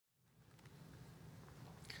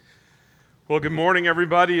Well, good morning,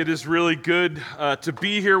 everybody. It is really good to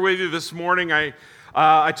be here with you this morning.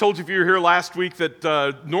 I told you if you were here last week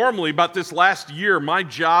that normally about this last year, my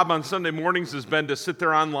job on Sunday mornings has been to sit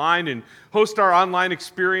there online and host our online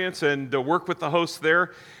experience and work with the hosts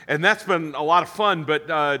there. And that's been a lot of fun, but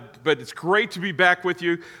it's great to be back with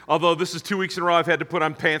you. Although this is 2 weeks in a row I've had to put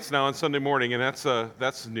on pants now on Sunday morning, and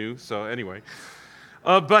that's new. So anyway,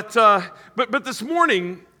 but this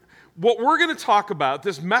morning, what we're going to talk about,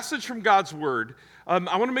 this message from God's Word, I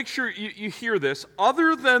want to make sure you hear this.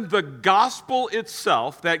 Other than the gospel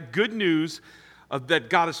itself, that good news that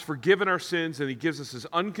God has forgiven our sins and He gives us His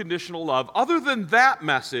unconditional love, other than that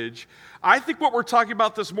message, I think what we're talking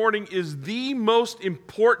about this morning is the most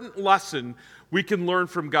important lesson we can learn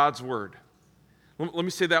from God's Word. Let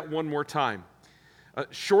me say that one more time.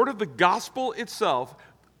 Short of the gospel itself,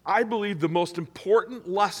 I believe the most important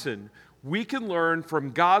lesson we can learn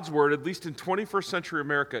from God's Word, at least in 21st century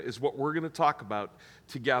America, is what we're going to talk about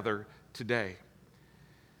together today.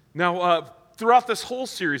 Now, throughout this whole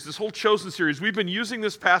series, this whole Chosen series, we've been using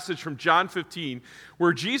this passage from John 15,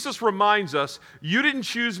 where Jesus reminds us, you didn't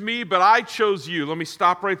choose me, but I chose you. Let me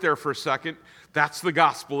stop right there for a second. That's the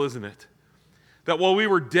gospel, isn't it? That while we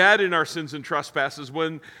were dead in our sins and trespasses,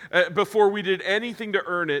 before we did anything to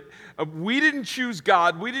earn it, we didn't choose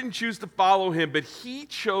God, we didn't choose to follow Him, but He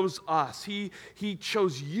chose us. He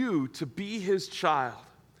chose you to be His child.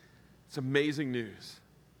 It's amazing news.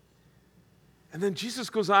 And then Jesus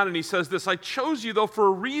goes on and He says this, I chose you though for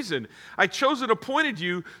a reason. I chose and appointed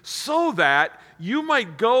you so that you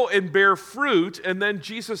might go and bear fruit. And then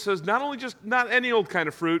Jesus says, not any old kind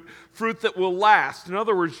of fruit that will last. In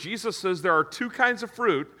other words, Jesus says there are two kinds of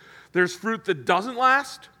fruit. There's fruit that doesn't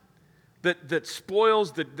last, that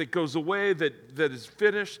spoils, that goes away, that is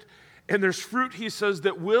finished. And there's fruit, He says,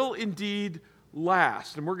 that will indeed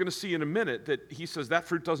last. And we're going to see in a minute that He says that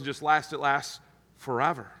fruit doesn't just last, it lasts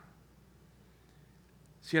forever.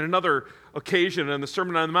 See, on another occasion in the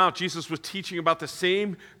Sermon on the Mount, Jesus was teaching about the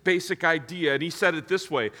same basic idea, and He said it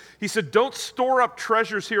this way. He said, don't store up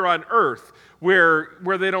treasures here on earth where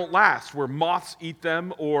they don't last, where moths eat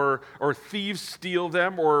them or thieves steal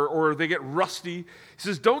them or they get rusty. He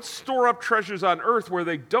says, don't store up treasures on earth where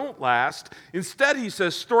they don't last. Instead, He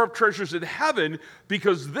says, store up treasures in heaven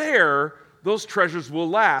because there, those treasures will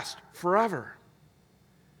last forever.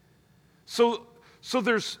 So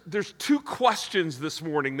there's two questions this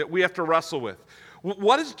morning that we have to wrestle with.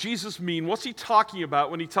 What does Jesus mean? What's He talking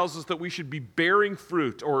about when He tells us that we should be bearing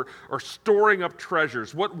fruit or storing up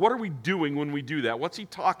treasures? What are we doing when we do that? What's He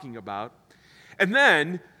talking about? And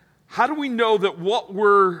then, how do we know that what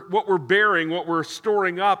we're bearing, what we're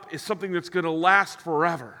storing up, is something that's going to last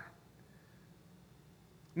forever?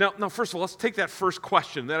 Now, first of all, let's take that first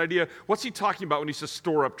question, that idea. What's He talking about when He says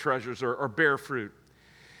store up treasures or bear fruit?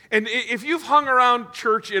 And if you've hung around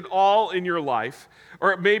church at all in your life,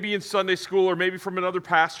 or maybe in Sunday school, or maybe from another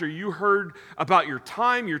pastor, you heard about your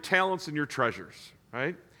time, your talents, and your treasures,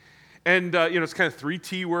 right? And, it's kind of 3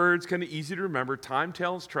 T words, kind of easy to remember: time,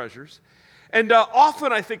 talents, treasures. And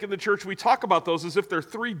often, I think, in the church, we talk about those as if they're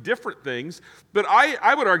 3 different things, but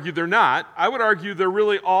I would argue they're not. I would argue they're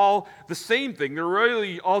really all the same thing. They're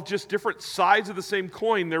really all just different sides of the same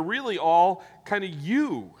coin. They're really all kind of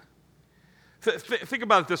you. Think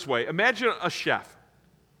about it this way. Imagine a chef.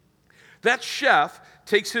 That chef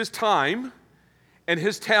takes his time and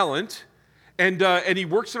his talent, and he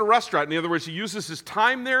works in a restaurant. In other words, he uses his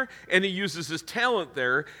time there, and he uses his talent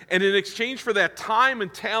there. And in exchange for that time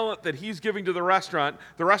and talent that he's giving to the restaurant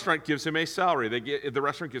gives him a salary. The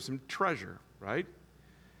restaurant gives him treasure, right?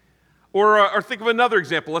 Or think of another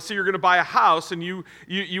example. Let's say you're going to buy a house, and you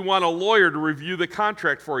want a lawyer to review the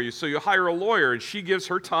contract for you. So you hire a lawyer, and she gives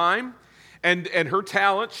her time and her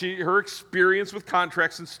talent, her experience with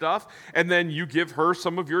contracts and stuff, and then you give her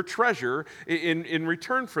some of your treasure in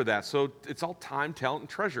return for that. So it's all time, talent, and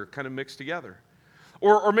treasure kind of mixed together.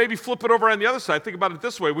 Or maybe flip it over on the other side. Think about it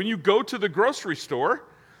this way. When you go to the grocery store,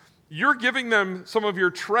 you're giving them some of your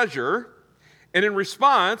treasure, and in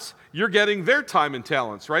response, you're getting their time and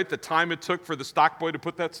talents, right? The time it took for the stock boy to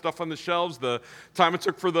put that stuff on the shelves, the time it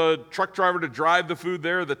took for the truck driver to drive the food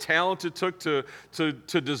there, the talent it took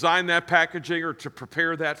to design that packaging or to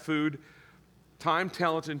prepare that food. Time,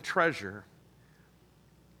 talent, and treasure.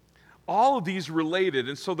 All of these related.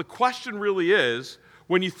 And so the question really is,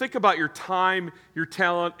 when you think about your time, your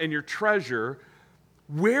talent, and your treasure,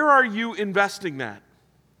 where are you investing that?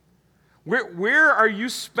 Where are you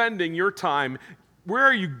spending your time? Where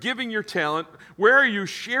are you giving your talent? Where are you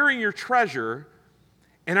sharing your treasure?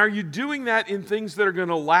 And are you doing that in things that are going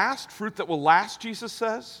to last, fruit that will last, Jesus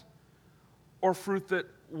says, or fruit that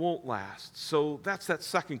won't last. So that's that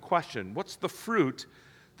second question. What's the fruit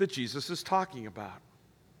that Jesus is talking about?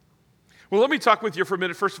 Well, let me talk with you for a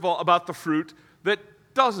minute, first of all, about the fruit that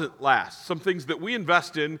doesn't last. Some things that we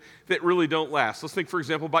invest in that really don't last. Let's think, for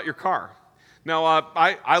example, about your car. Now,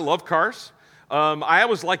 I love cars. I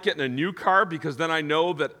always like getting a new car because then I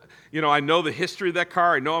know that, I know the history of that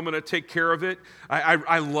car. I know I'm going to take care of it.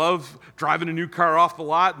 I love driving a new car off the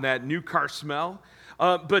lot and that new car smell.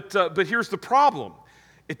 But here's the problem.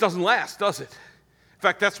 It doesn't last, does it? In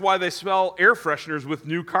fact, that's why they smell air fresheners with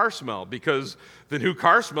new car smell, because the new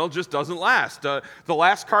car smell just doesn't last. The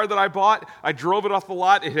last car that I bought, I drove it off the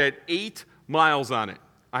lot. It had 8 miles on it.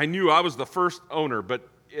 I knew I was the first owner, but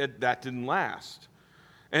that didn't last.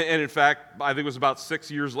 And in fact, I think it was about 6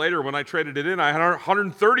 years later when I traded it in, I had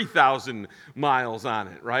 130,000 miles on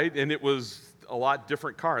it, right? And it was a lot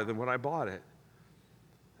different car than when I bought it.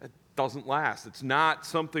 It doesn't last. It's not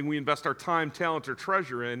something we invest our time, talent, or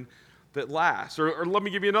treasure in that lasts. Or let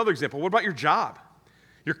me give you another example. What about your job,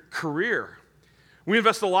 your career? We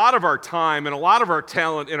invest a lot of our time and a lot of our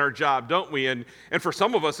talent in our job, don't we? And for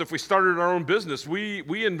some of us, if we started our own business,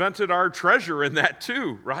 we invented our treasure in that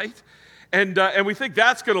too, right? And we think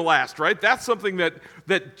that's going to last, right? That's something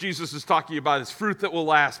that Jesus is talking about, is fruit that will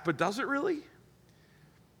last. But does it really?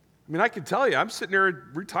 I mean, I can tell you, I'm sitting there,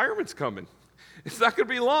 retirement's coming. It's not going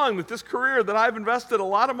to be long that this career that I've invested a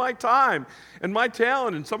lot of my time and my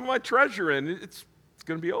talent and some of my treasure in, it's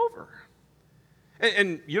going to be over.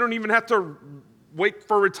 And you don't even have to wait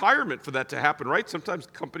for retirement for that to happen, right? Sometimes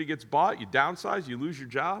the company gets bought, you downsize, you lose your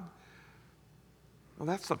job. Well,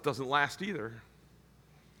 that stuff doesn't last either.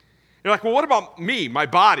 You're like, well, what about me, my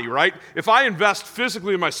body, right? If I invest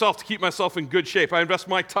physically in myself to keep myself in good shape, I invest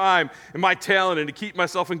my time and my talent in to keep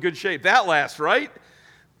myself in good shape, that lasts, right?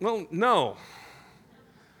 Well, no.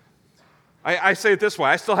 I say it this way,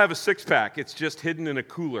 I still have a six-pack. It's just hidden in a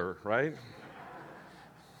cooler, right?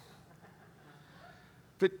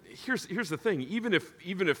 But here's the thing. Even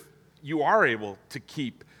if you are able to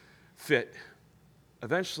keep fit,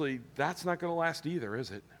 eventually that's not going to last either, is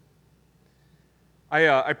it?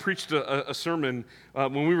 I preached a sermon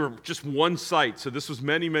when we were just one site, so this was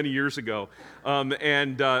many, many years ago,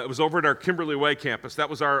 and it was over at our Kimberly Way campus. That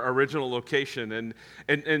was our original location,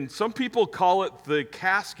 and some people call it the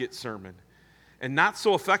casket sermon, and not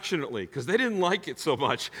so affectionately, because they didn't like it so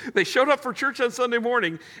much. They showed up for church on Sunday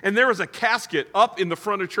morning, and there was a casket up in the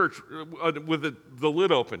front of church with the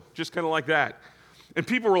lid open, just kind of like that. And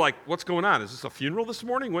people were like, what's going on? Is this a funeral this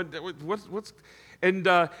morning? What's... And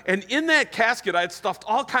in that casket, I had stuffed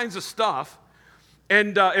all kinds of stuff.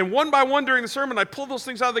 And one by one during the sermon, I pulled those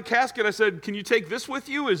things out of the casket. I said, can you take this with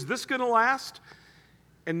you? Is this going to last?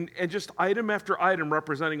 And just item after item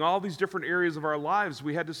representing all these different areas of our lives,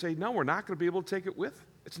 we had to say, no, we're not going to be able to take it with.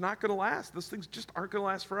 It's not going to last. Those things just aren't going to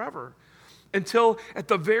last forever. Until at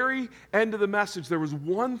the very end of the message, there was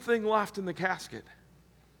one thing left in the casket.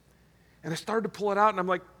 And I started to pull it out, and I'm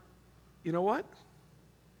like, you know what?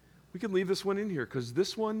 We can leave this one in here because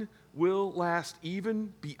this one will last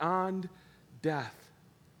even beyond death.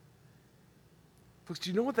 Folks, do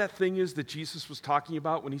you know what that thing is that Jesus was talking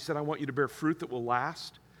about when he said, I want you to bear fruit that will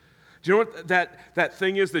last? Do you know what that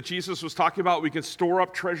thing is that Jesus was talking about? We can store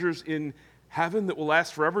up treasures in heaven that will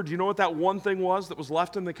last forever. Do you know what that one thing was that was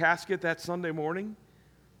left in the casket that Sunday morning?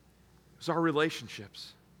 It was our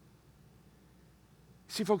relationships.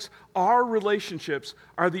 See, folks, our relationships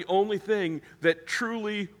are the only thing that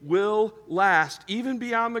truly will last, even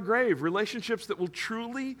beyond the grave. Relationships that will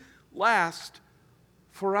truly last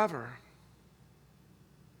forever.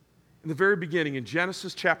 In the very beginning, in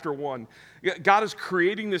Genesis chapter 1, God is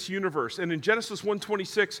creating this universe. And in Genesis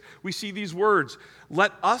 1:26, we see these words,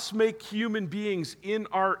 let us make human beings in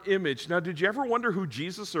our image. Now, did you ever wonder who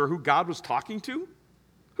Jesus or who God was talking to?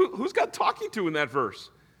 Who's God talking to in that verse?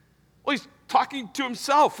 Well, he's talking to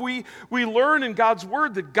himself. We learn in God's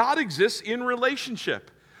word that God exists in relationship.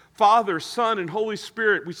 Father, Son, and Holy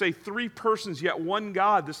Spirit. We say three persons, yet one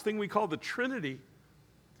God, this thing we call the Trinity.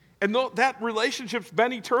 And that relationship's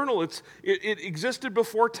been eternal. It existed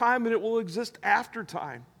before time, and it will exist after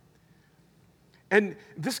time. And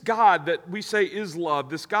this God that we say is love,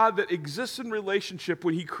 this God that exists in relationship,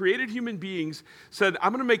 when he created human beings, said,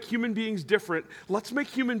 I'm going to make human beings different. Let's make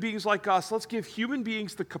human beings like us. Let's give human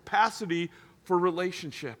beings the capacity for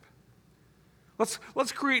relationship.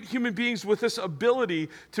 Let's create human beings with this ability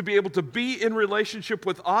to be able to be in relationship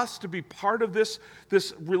with us, to be part of this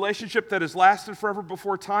relationship that has lasted forever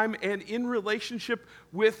before time, and in relationship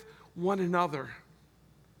with one another.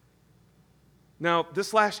 Now,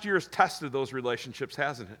 this last year has tested those relationships,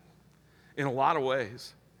 hasn't it? In a lot of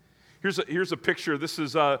ways. Here's a picture. This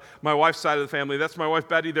is my wife's side of the family. That's my wife,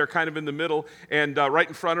 Betty. They're kind of in the middle. And right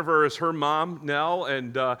in front of her is her mom, Nell.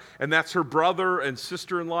 And that's her brother and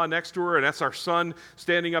sister-in-law next to her. And that's our son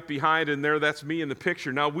standing up behind. And that's me in the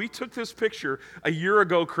picture. Now, we took this picture a year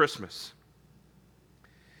ago Christmas.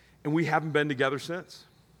 And we haven't been together since.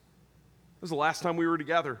 This was the last time we were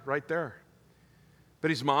together, right there.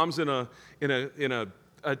 Betty's mom's in a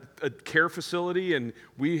care facility, and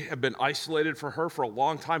we have been isolated for her for a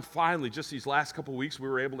long time. Finally, just these last couple of weeks, we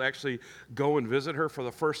were able to actually go and visit her for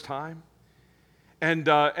the first time. And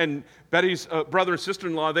Betty's brother and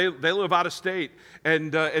sister-in-law, they live out of state,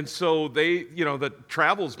 and so the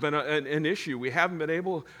travel's been an issue. We haven't been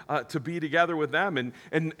able to be together with them,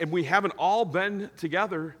 and we haven't all been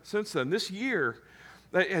together since then. This year,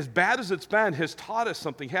 as bad as it's been, has taught us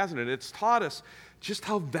something, hasn't it? It's taught us just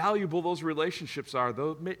how valuable those relationships are,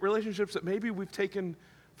 those relationships that maybe we've taken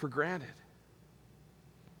for granted.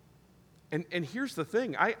 And here's the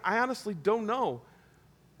thing, I honestly don't know,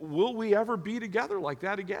 will we ever be together like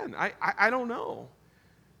that again? I don't know.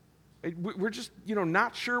 We're just,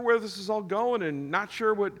 not sure where this is all going, and not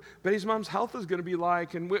sure what Betty's mom's health is going to be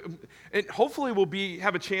like, and hopefully we'll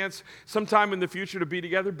have a chance sometime in the future to be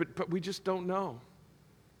together, but we just don't know.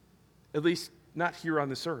 At least not here on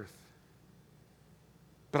this earth.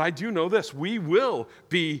 But I do know this, we will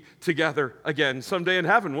be together again someday in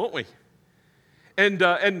heaven, won't we? And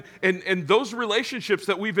those relationships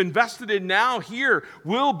that we've invested in now here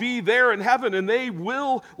will be there in heaven, and they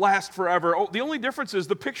will last forever. Oh, the only difference is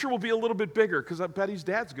the picture will be a little bit bigger, because I bet his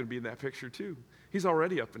dad's going to be in that picture too. He's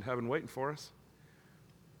already up in heaven waiting for us.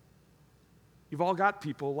 You've all got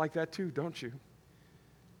people like that too, don't you?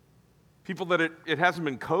 People that it hasn't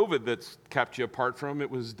been COVID that's kept you apart from, it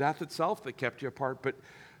was death itself that kept you apart. But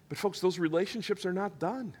folks, those relationships are not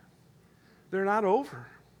done. They're not over.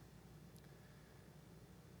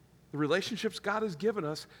 The relationships God has given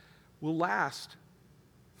us will last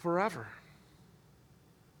forever.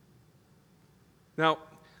 Now,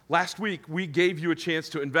 last week, we gave you a chance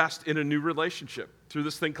to invest in a new relationship through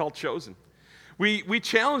this thing called Chosen. We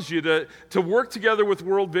challenged you to work together with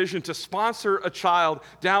World Vision to sponsor a child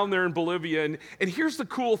down there in Bolivia. And here's the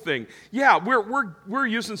cool thing. Yeah, we're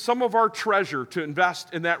using some of our treasure to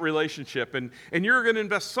invest in that relationship. And you're going to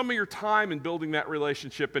invest some of your time in building that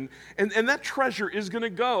relationship. And that treasure is going to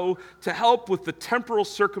go to help with the temporal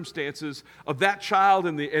circumstances of that child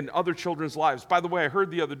and other children's lives. By the way, I heard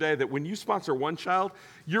the other day that when you sponsor one child,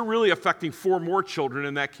 you're really affecting 4 more children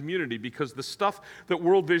in that community, because the stuff that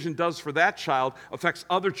World Vision does for that child affects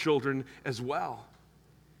other children as well.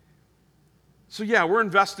 So yeah, we're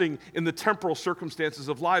investing in the temporal circumstances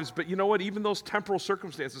of lives, but you know what? Even those temporal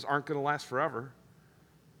circumstances aren't going to last forever.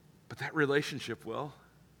 But that relationship will.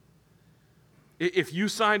 If you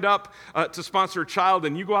signed up to sponsor a child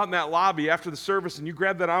and you go out in that lobby after the service and you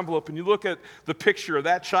grab that envelope and you look at the picture of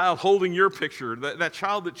that child holding your picture, that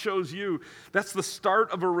child that chose you, that's the start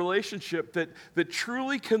of a relationship that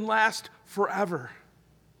truly can last forever.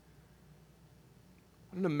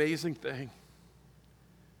 What an amazing thing.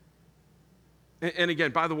 And again,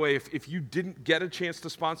 by the way, if you didn't get a chance to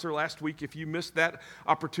sponsor last week, if you missed that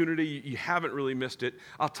opportunity, you haven't really missed it.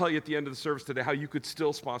 I'll tell you at the end of the service today how you could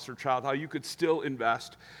still sponsor a child, how you could still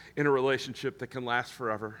invest in a relationship that can last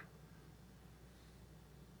forever.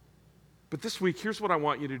 But this week, here's what I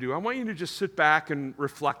want you to do. I want you to just sit back and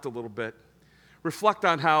reflect a little bit. Reflect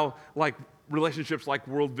on how relationships like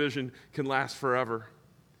World Vision can last forever.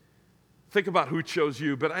 Think about who chose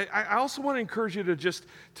you, but I also want to encourage you to just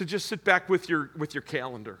sit back with your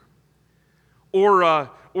calendar, or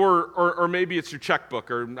maybe it's your checkbook.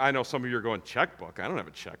 Or I know some of you are going, checkbook? I don't have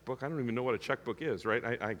a checkbook. I don't even know what a checkbook is, right?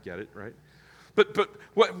 I get it, right? But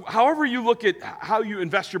however you look at how you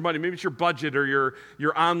invest your money, maybe it's your budget or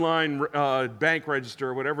your online bank register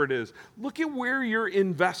or whatever it is. Look at where you're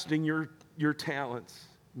investing your talents,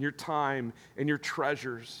 and your time, and your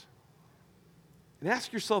treasures. And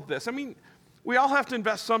ask yourself this. I mean, we all have to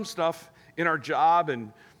invest some stuff in our job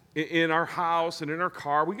and in our house and in our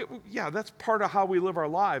car. That's part of how we live our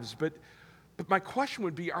lives. But my question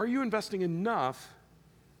would be, are you investing enough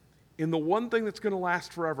in the one thing that's going to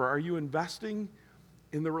last forever? Are you investing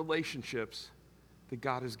in the relationships that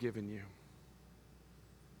God has given you?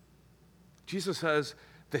 Jesus says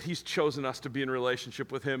that he's chosen us to be in a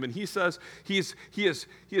relationship with him. And he says he has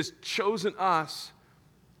chosen us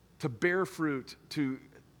to bear fruit,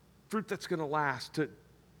 fruit that's going to last, to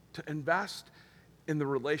invest in the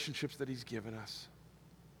relationships that he's given us.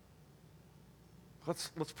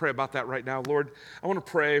 Let's pray about that right now. Lord, I want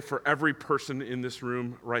to pray for every person in this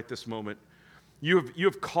room right this moment. You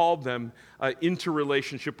have called them into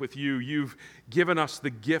relationship with you. You've given us the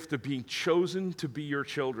gift of being chosen to be your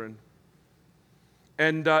children.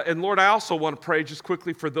 And Lord, I also want to pray just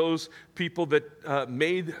quickly for those people that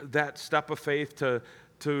made that step of faith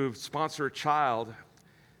to sponsor a child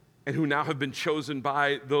and who now have been chosen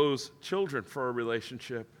by those children for a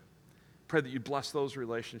relationship. Pray that you bless those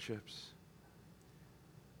relationships.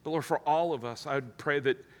 But Lord, for all of us, I would pray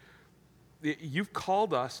that you've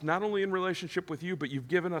called us not only in relationship with you, but you've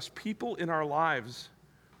given us people in our lives,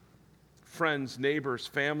 friends, neighbors,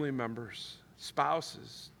 family members,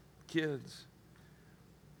 spouses, kids.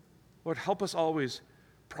 Lord, help us always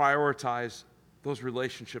prioritize those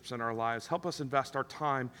relationships in our lives. Help us invest our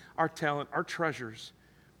time, our talent, our treasures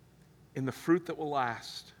in the fruit that will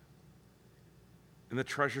last, in the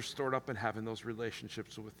treasure stored up in heaven, those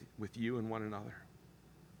relationships with you and one another.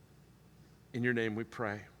 In your name we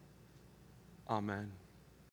pray. Amen.